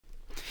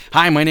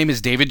Hi, my name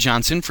is David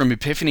Johnson from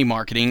Epiphany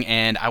Marketing,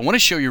 and I want to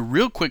show you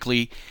real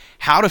quickly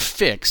how to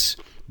fix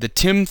the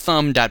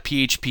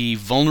timthumb.php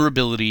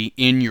vulnerability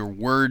in your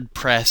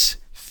WordPress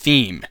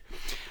theme.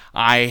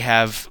 I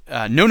have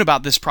known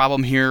about this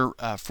problem here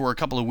for a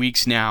couple of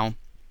weeks now,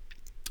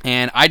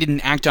 and I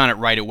didn't act on it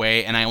right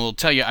away. And I will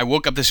tell you, I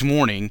woke up this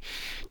morning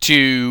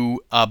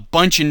to a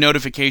bunch of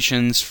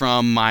notifications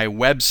from my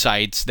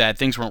websites that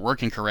things weren't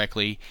working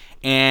correctly,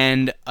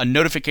 and a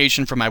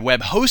notification from my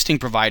web hosting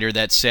provider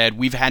that said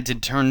we've had to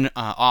turn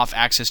off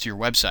access to your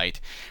website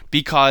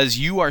because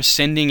you are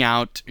sending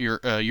out your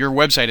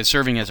website is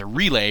serving as a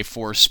relay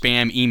for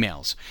spam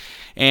emails.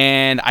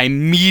 And I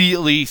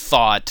immediately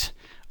thought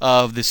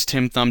of this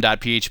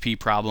timthumb.php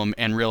problem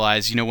and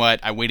realized, you know what,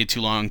 I waited too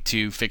long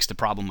to fix the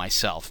problem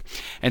myself.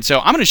 And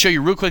so I'm going to show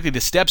you real quickly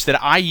the steps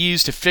that I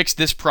use to fix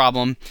this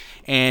problem,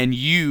 and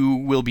you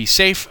will be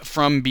safe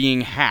from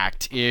being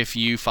hacked if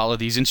you follow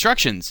these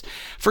instructions.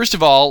 First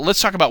of all, let's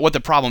talk about what the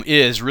problem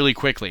is really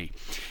quickly.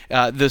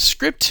 The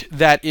script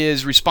that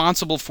is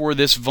responsible for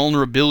this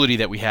vulnerability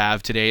that we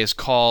have today is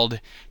called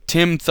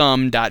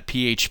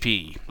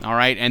timthumb.php. All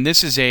right, and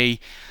this is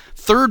a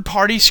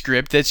third-party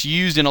script that's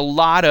used in a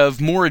lot of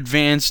more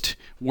advanced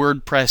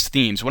WordPress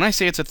themes. When I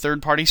say it's a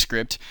third-party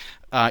script,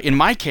 in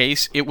my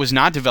case, it was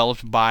not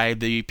developed by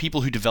the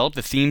people who develop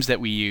the themes that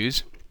we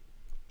use.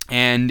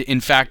 And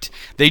in fact,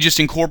 they just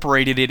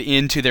incorporated it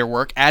into their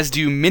work, as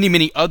do many,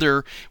 many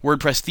other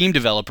WordPress theme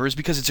developers,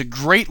 because it's a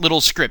great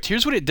little script.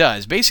 Here's what it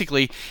does.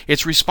 Basically,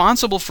 it's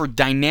responsible for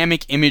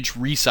dynamic image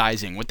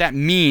resizing. What that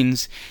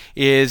means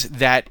is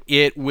that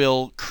it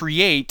will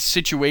create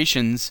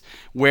situations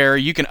where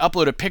you can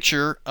upload a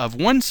picture of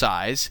one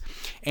size,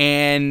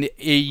 and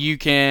you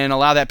can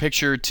allow that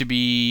picture to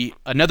be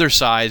another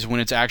size when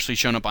it's actually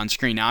shown up on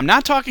screen. Now, I'm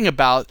not talking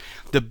about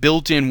the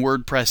built-in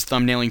WordPress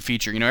thumbnailing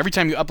feature. You know, every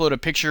time you upload a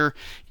picture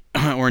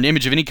or an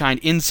image of any kind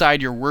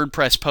inside your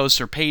WordPress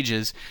posts or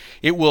pages,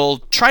 it will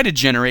try to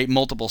generate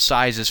multiple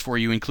sizes for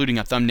you, including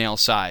a thumbnail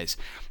size.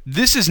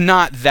 This is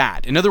not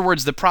that. In other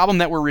words, the problem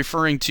that we're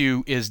referring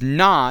to is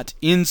not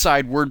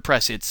inside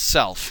WordPress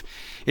itself.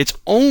 It's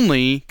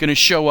only going to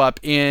show up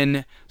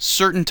in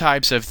certain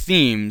types of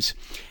themes,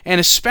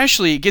 and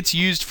especially it gets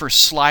used for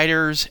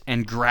sliders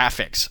and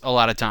graphics a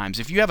lot of times.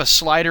 If you have a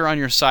slider on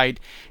your site,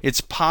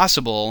 it's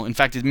possible, in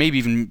fact it may be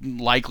even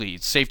likely,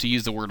 it's safe to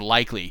use the word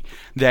likely,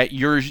 that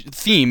your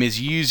theme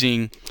is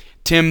using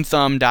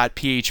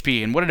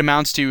timthumb.php. And what it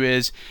amounts to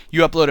is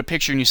you upload a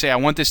picture and you say, I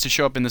want this to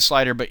show up in the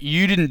slider, but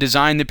you didn't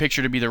design the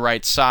picture to be the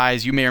right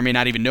size. You may or may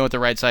not even know what the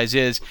right size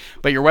is,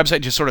 but your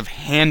website just sort of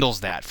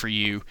handles that for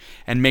you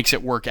and makes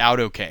it work out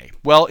okay.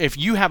 Well, if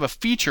you have a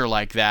feature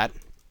like that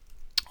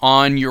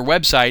on your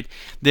website,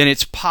 then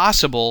it's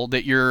possible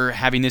that you're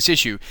having this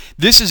issue.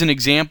 This is an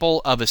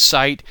example of a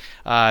site.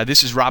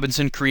 This is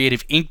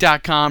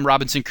RobinsonCreativeInc.com.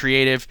 Robinson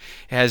Creative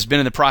has been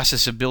in the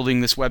process of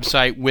building this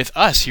website with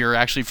us here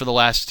actually for the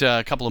last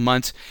couple of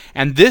months.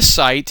 And this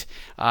site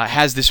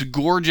has this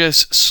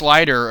gorgeous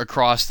slider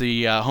across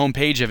the home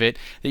page of it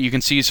that you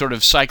can see sort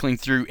of cycling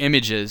through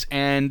images.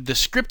 And the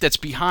script that's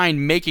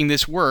behind making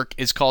this work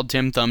is called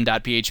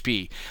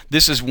timthumb.php.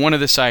 This is one of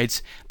the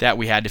sites that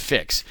we had to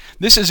fix.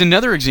 This is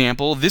another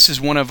example. This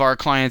is one of our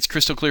clients,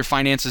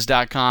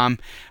 crystalclearfinances.com.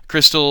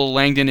 Crystal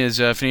Langdon is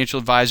a financial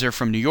advisor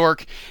from New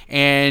York,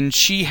 and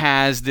she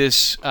has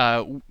this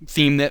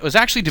theme that was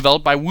actually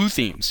developed by Woo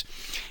Themes.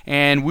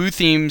 And Woo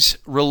Themes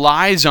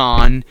relies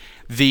on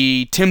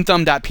the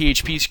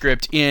timthumb.php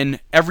script in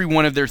every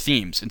one of their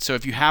themes. And so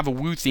if you have a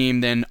Woo theme,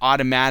 then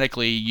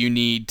automatically you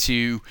need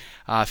to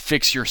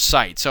fix your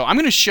site. So I'm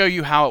going to show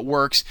you how it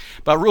works,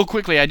 but real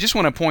quickly I just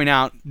want to point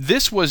out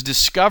this was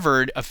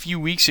discovered a few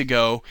weeks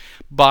ago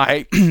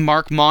by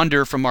Mark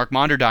Maunder from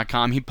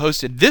markmaunder.com. He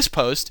posted this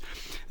post,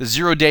 the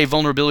 0-day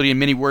vulnerability in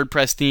many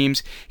WordPress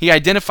themes. He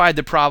identified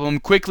the problem,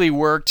 quickly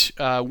worked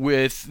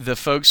with the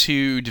folks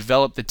who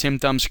developed the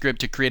TimThumb script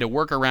to create a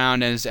workaround,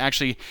 and has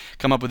actually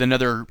come up with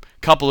another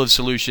couple of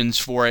solutions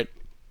for it.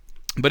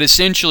 But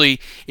essentially,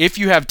 if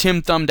you have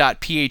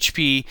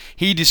timthumb.php,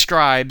 he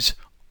describes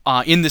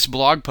in this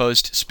blog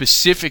post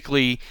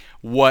specifically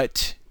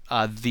what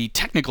the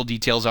technical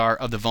details are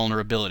of the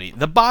vulnerability.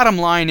 The bottom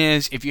line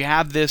is, if you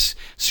have this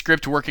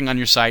script working on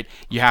your site,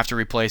 you have to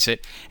replace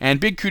it. And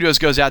big kudos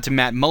goes out to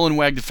Matt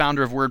Mullenweg, the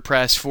founder of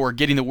WordPress, for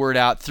getting the word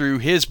out through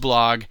his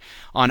blog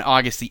on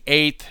August the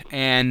 8th,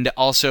 and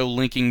also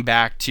linking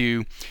back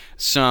to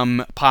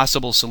some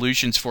possible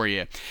solutions for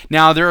you.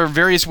 Now, there are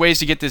various ways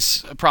to get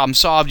this problem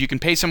solved. You can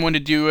pay someone to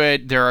do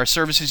it. There are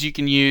services you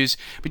can use,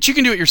 but you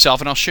can do it yourself,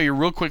 and I'll show you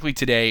real quickly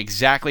today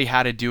exactly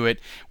how to do it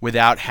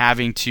without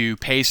having to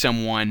pay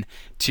someone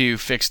to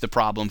fix the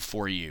problem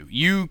for you.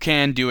 You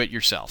can do it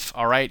yourself,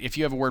 all right? If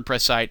you have a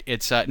WordPress site,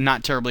 it's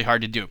not terribly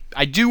hard to do.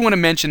 I do want to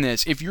mention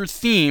this. If your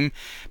theme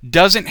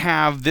doesn't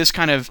have this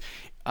kind of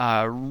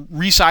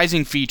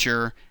resizing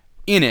feature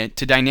in it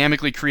to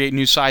dynamically create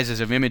new sizes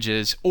of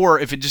images, or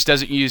if it just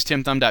doesn't use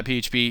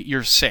timthumb.php,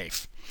 you're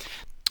safe.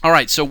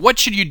 Alright, so what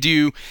should you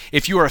do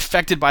if you are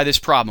affected by this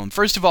problem?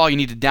 First of all, you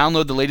need to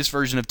download the latest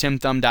version of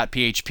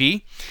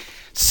timthumb.php.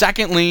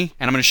 Secondly,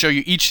 and I'm going to show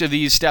you each of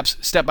these steps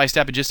step by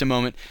step in just a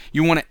moment,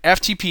 you want to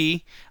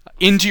FTP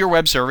into your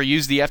web server.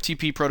 Use the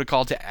FTP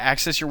protocol to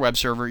access your web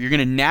server. You're going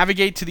to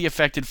navigate to the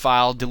affected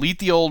file, delete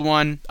the old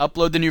one,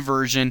 upload the new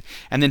version,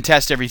 and then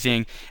test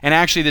everything. And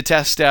actually, the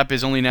test step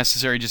is only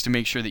necessary just to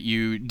make sure that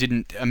you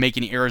didn't make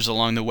any errors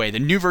along the way. The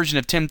new version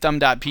of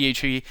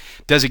timthumb.php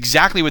does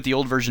exactly what the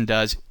old version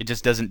does. It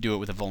just doesn't do it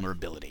with a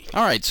vulnerability.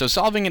 All right, so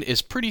solving it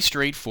is pretty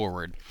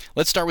straightforward.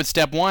 Let's start with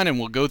step 1, and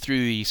we'll go through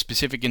the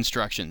specific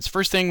instructions.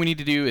 First thing we need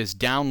to do is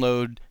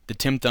download the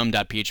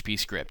timthumb.php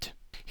script.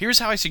 Here's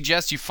how I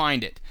suggest you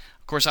find it.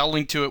 Of course, I'll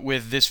link to it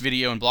with this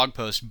video and blog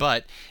post,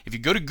 but if you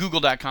go to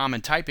google.com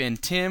and type in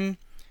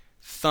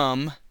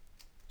TimThumb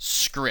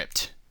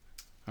script,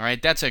 all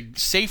right, that's a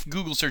safe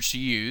Google search to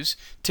use,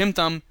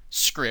 TimThumb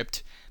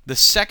script. The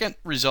second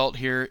result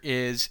here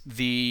is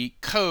the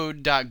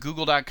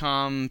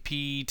code.google.com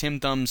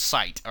timthumb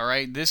site. All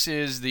right, this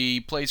is the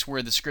place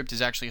where the script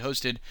is actually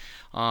hosted.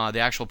 The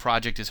actual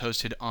project is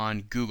hosted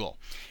on Google,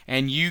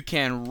 and you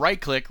can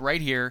right-click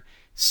right here,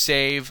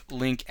 save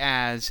link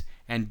as,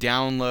 and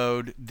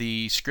download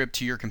the script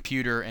to your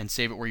computer and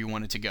save it where you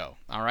want it to go.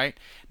 All right.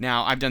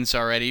 Now I've done this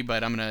already,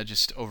 but I'm gonna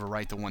just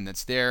overwrite the one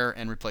that's there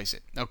and replace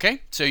it.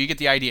 Okay. So you get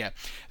the idea.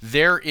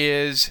 There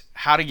is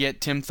how to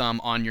get TimThumb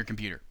on your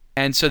computer.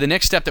 And so the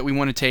next step that we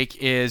want to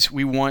take is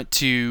we want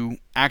to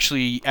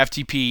actually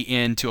FTP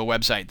into a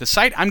website. The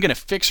site I'm going to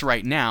fix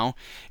right now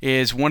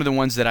is one of the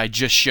ones that I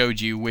just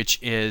showed you,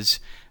 which is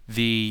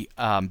the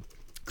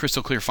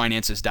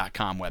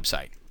crystalclearfinances.com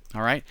website.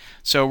 All right,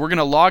 so we're going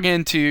to log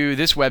into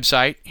this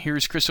website.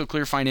 Here's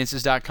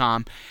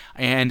crystalclearfinances.com,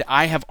 and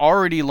I have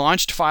already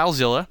launched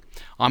FileZilla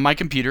on my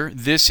computer.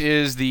 This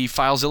is the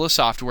FileZilla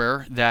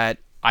software that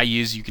I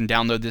use. You can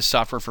download this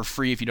software for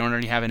free if you don't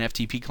already have an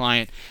FTP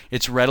client.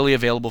 It's readily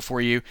available for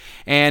you.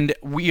 And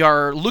we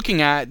are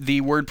looking at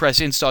the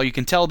WordPress install. You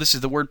can tell this is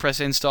the WordPress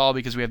install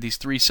because we have these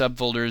 3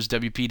 subfolders,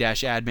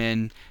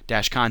 wp-admin,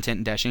 -content,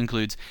 and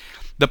 -includes.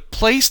 The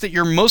place that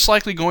you're most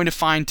likely going to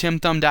find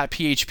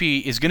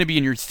timthumb.php is going to be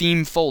in your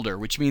theme folder,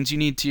 which means you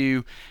need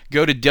to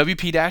go to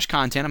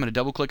wp-content. I'm going to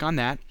double click on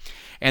that.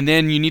 And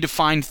then you need to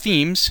find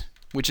themes,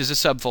 which is a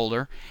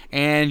subfolder,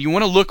 and you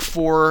want to look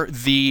for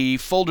the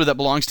folder that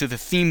belongs to the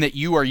theme that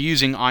you are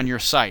using on your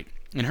site.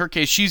 In her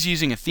case, she's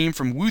using a theme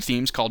from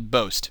WooThemes called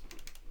Boast.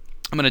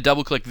 I'm going to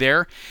double click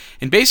there,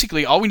 and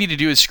basically all we need to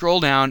do is scroll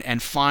down and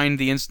find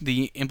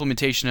the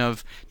implementation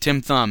of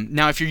TimThumb.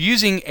 Now if you're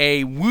using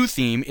a Woo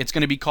theme, it's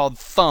going to be called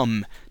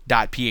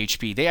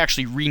thumb.php. They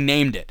actually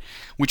renamed it,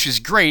 which is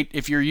great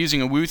if you're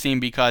using a Woo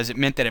theme because it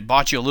meant that it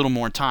bought you a little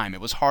more time.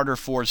 It was harder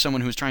for someone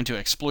who was trying to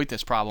exploit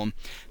this problem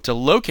to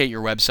locate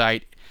your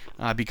website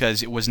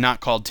because it was not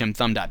called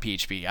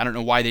timthumb.php. I don't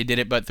know why they did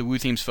it, but the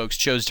WooThemes folks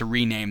chose to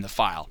rename the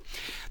file.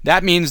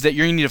 That means that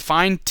you're going to need to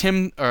find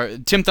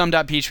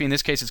timthumb.php. In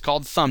this case, it's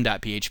called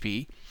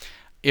thumb.php.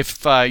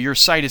 If your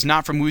site is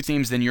not from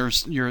WooThemes, then your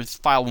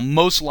file will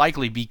most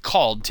likely be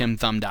called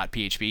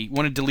timthumb.php. You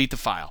want to delete the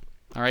file.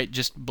 All right,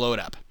 just blow it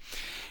up.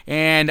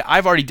 And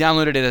I've already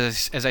downloaded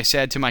it, as I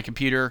said, to my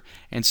computer.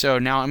 And so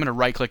now I'm going to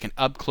right-click and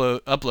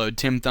upload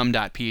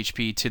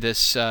timthumb.php to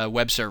this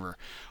web server.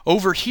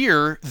 Over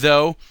here,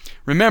 though,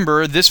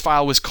 remember this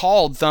file was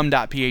called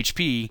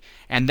thumb.php,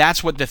 and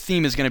that's what the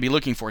theme is going to be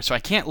looking for. So I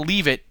can't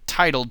leave it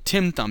titled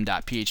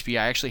timthumb.php.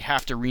 I actually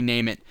have to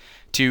rename it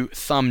to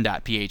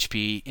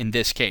thumb.php in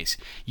this case.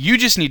 You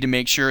just need to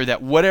make sure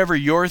that whatever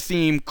your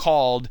theme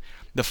called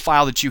the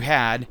file that you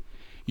had,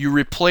 you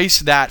replace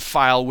that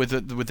file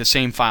with the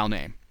same file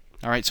name.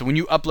 All right, so when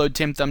you upload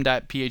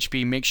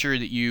timthumb.php, make sure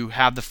that you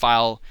have the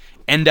file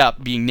end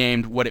up being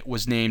named what it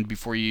was named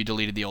before you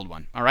deleted the old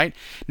one. All right,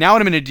 now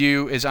what I'm going to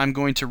do is I'm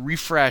going to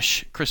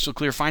refresh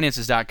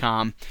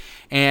crystalclearfinances.com,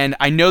 and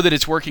I know that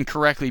it's working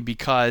correctly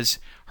because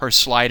her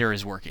slider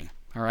is working.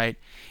 All right,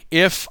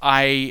 if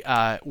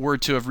I were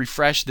to have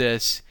refreshed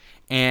this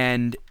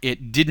and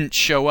it didn't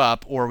show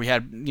up, or we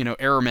had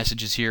error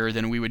messages here,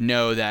 then we would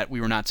know that we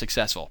were not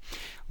successful.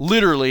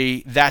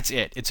 Literally, that's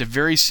it. It's a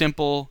very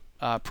simple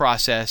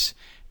process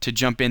to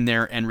jump in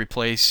there and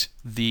replace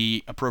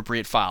the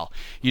appropriate file.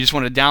 You just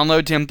want to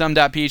download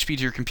timthumb.php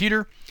to your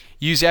computer,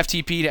 use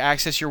FTP to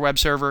access your web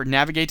server,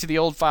 navigate to the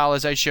old file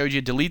as I showed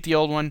you, delete the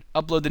old one,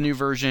 upload the new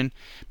version,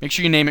 make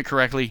sure you name it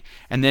correctly,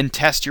 and then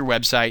test your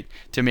website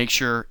to make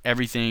sure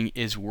everything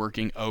is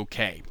working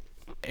okay.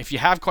 If you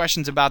have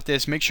questions about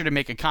this, make sure to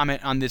make a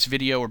comment on this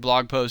video or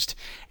blog post,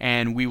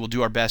 and we will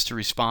do our best to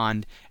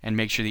respond and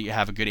make sure that you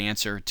have a good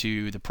answer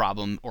to the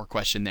problem or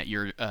question that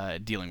you're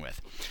dealing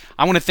with.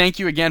 I want to thank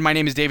you again. My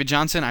name is David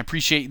Johnson. I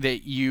appreciate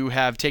that you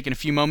have taken a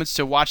few moments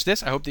to watch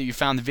this. I hope that you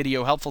found the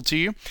video helpful to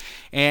you.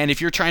 And if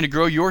you're trying to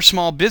grow your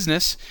small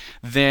business,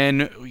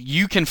 then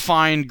you can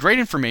find great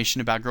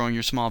information about growing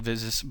your small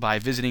business by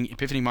visiting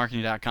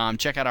epiphanymarketing.com.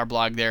 Check out our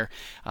blog there.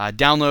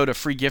 Download a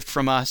free gift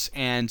from us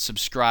and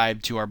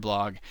subscribe to our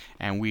blog.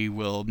 And we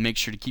will make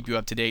sure to keep you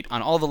up to date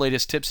on all the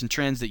latest tips and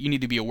trends that you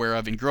need to be aware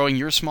of in growing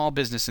your small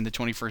business in the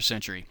 21st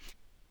century.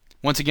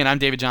 Once again, I'm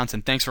David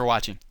Johnson. Thanks for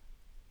watching.